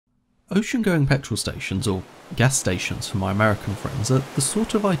Ocean-going petrol stations, or gas stations for my American friends, are the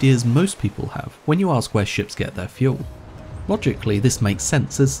sort of ideas most people have when you ask where ships get their fuel. Logically, this makes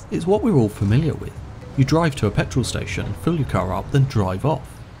sense as it's what we're all familiar with. You drive to a petrol station, fill your car up, then drive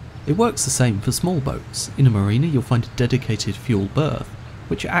off. It works the same for small boats. In a marina you'll find a dedicated fuel berth,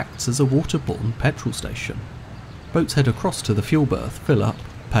 which acts as a waterborne petrol station. Boats head across to the fuel berth, fill up,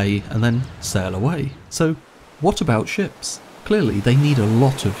 pay, and then sail away. So what about ships? Clearly they need a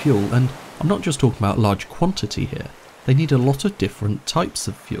lot of fuel, and I'm not just talking about large quantity here. They need a lot of different types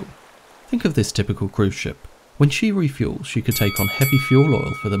of fuel. Think of this typical cruise ship. When she refuels, she could take on heavy fuel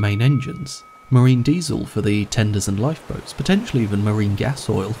oil for the main engines, marine diesel for the tenders and lifeboats, potentially even marine gas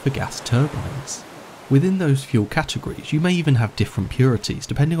oil for gas turbines. Within those fuel categories, you may even have different purities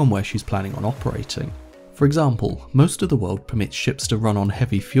depending on where she's planning on operating. For example, most of the world permits ships to run on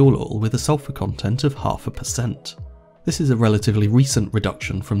heavy fuel oil with a sulfur content of 0.5%. This is a relatively recent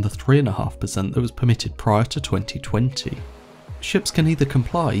reduction from the 3.5% that was permitted prior to 2020. Ships can either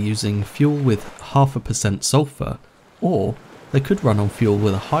comply using fuel with 0.5% sulfur, or they could run on fuel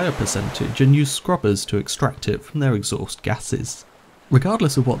with a higher percentage and use scrubbers to extract it from their exhaust gases.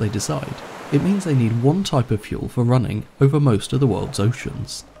 Regardless of what they decide, it means they need one type of fuel for running over most of the world's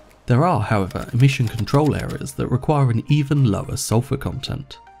oceans. There are, however, emission control areas that require an even lower sulfur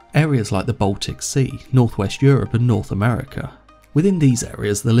content. Areas like the Baltic Sea, Northwest Europe and North America. Within these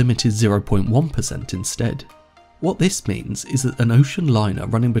areas the limit is 0.1% instead. What this means is that an ocean liner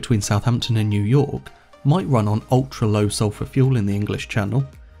running between Southampton and New York might run on ultra low sulfur fuel in the English Channel,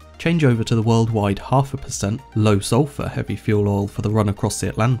 change over to the worldwide 0.5% low sulfur heavy fuel oil for the run across the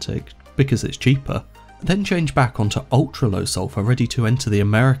Atlantic because it's cheaper, then change back onto ultra low sulfur ready to enter the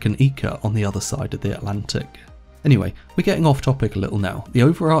American Ico on the other side of the Atlantic. Anyway, we're getting off topic a little now. The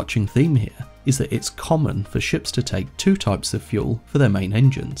overarching theme here is that it's common for ships to take two types of fuel for their main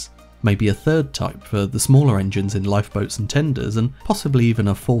engines, maybe a third type for the smaller engines in lifeboats and tenders, and possibly even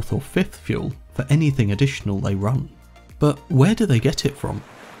a fourth or fifth fuel for anything additional they run. But where do they get it from?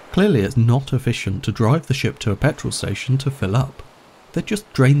 Clearly it's not efficient to drive the ship to a petrol station to fill up. They'd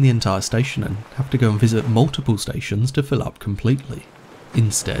just drain the entire station and have to go and visit multiple stations to fill up completely.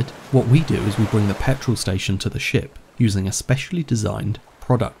 Instead, what we do is we bring the petrol station to the ship using a specially designed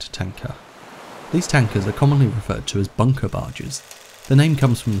product tanker. These tankers are commonly referred to as bunker barges. The name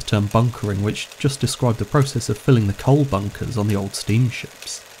comes from the term bunkering, which just described the process of filling the coal bunkers on the old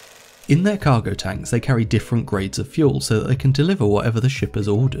steamships. In their cargo tanks they carry different grades of fuel so that they can deliver whatever the ship has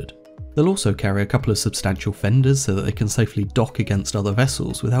ordered. They'll also carry a couple of substantial fenders so that they can safely dock against other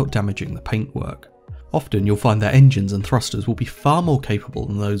vessels without damaging the paintwork. Often you'll find their engines and thrusters will be far more capable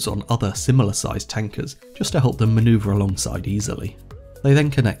than those on other similar sized tankers, just to help them manoeuvre alongside easily. They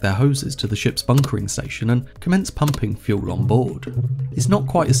then connect their hoses to the ship's bunkering station and commence pumping fuel on board. It's not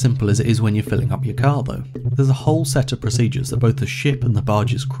quite as simple as it is when you're filling up your car though. There's a whole set of procedures that both the ship and the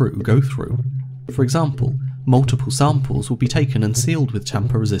barge's crew go through. For example, multiple samples will be taken and sealed with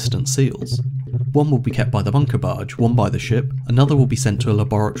tamper-resistant seals. One will be kept by the bunker barge, one by the ship, another will be sent to a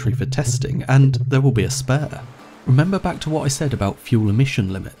laboratory for testing, and there will be a spare. Remember back to what I said about fuel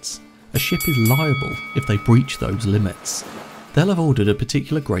emission limits. A ship is liable if they breach those limits. They'll have ordered a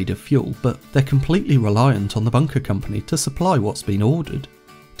particular grade of fuel, but they're completely reliant on the bunker company to supply what's been ordered.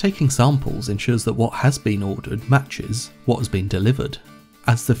 Taking samples ensures that what has been ordered matches what has been delivered.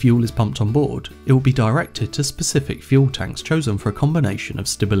 As the fuel is pumped on board, it will be directed to specific fuel tanks chosen for a combination of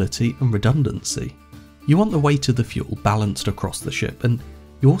stability and redundancy. You want the weight of the fuel balanced across the ship, and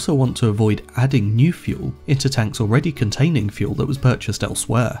you also want to avoid adding new fuel into tanks already containing fuel that was purchased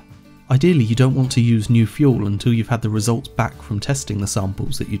elsewhere. Ideally, you don't want to use new fuel until you've had the results back from testing the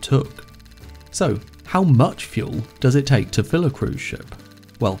samples that you took. So, how much fuel does it take to fill a cruise ship?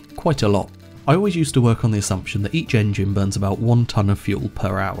 Well, quite a lot. I always used to work on the assumption that each engine burns about 1 tonne of fuel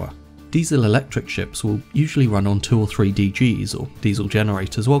per hour. Diesel electric ships will usually run on 2 or 3 DGs or diesel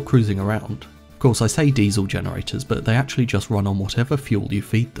generators while cruising around. Of course I say diesel generators, but they actually just run on whatever fuel you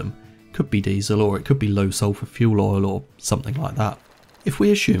feed them. It could be diesel, or it could be low sulfur fuel oil or something like that. If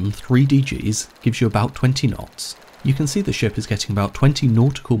we assume 3 DGs gives you about 20 knots, you can see the ship is getting about 20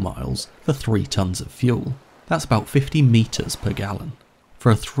 nautical miles for 3 tonnes of fuel. That's about 50 metres per gallon.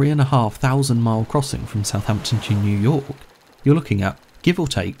 For a 3,500 mile crossing from Southampton to New York, you're looking at, give or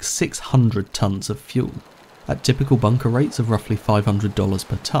take, 600 tonnes of fuel. At typical bunker rates of roughly $500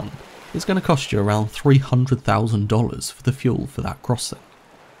 per tonne, it's going to cost you around $300,000 for the fuel for that crossing.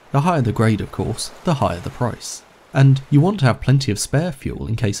 The higher the grade, of course, the higher the price. And you want to have plenty of spare fuel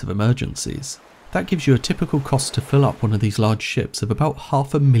in case of emergencies. That gives you a typical cost to fill up one of these large ships of about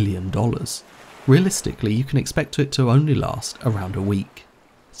 $500,000. Realistically, you can expect it to only last around a week.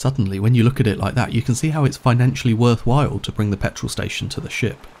 Suddenly, when you look at it like that, you can see how it's financially worthwhile to bring the petrol station to the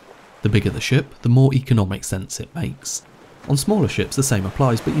ship. The bigger the ship, the more economic sense it makes. On smaller ships the same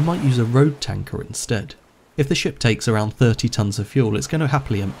applies, but you might use a road tanker instead. If the ship takes around 30 tons of fuel, it's going to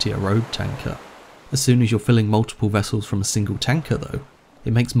happily empty a road tanker. As soon as you're filling multiple vessels from a single tanker though,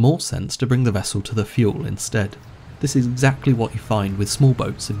 it makes more sense to bring the vessel to the fuel instead. This is exactly what you find with small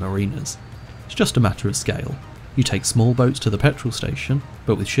boats in marinas. It's just a matter of scale. You take small boats to the petrol station,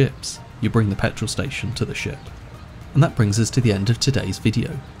 but with ships, you bring the petrol station to the ship. And that brings us to the end of today's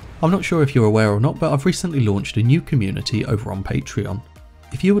video. I'm not sure if you're aware or not, but I've recently launched a new community over on Patreon.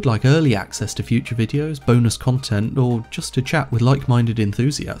 If you would like early access to future videos, bonus content, or just to chat with like-minded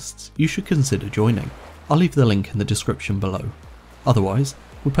enthusiasts, you should consider joining. I'll leave the link in the description below. Otherwise,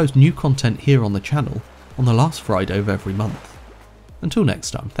 we'll post new content here on the channel on the last Friday of every month. Until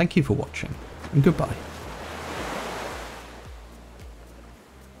next time, thank you for watching, and goodbye.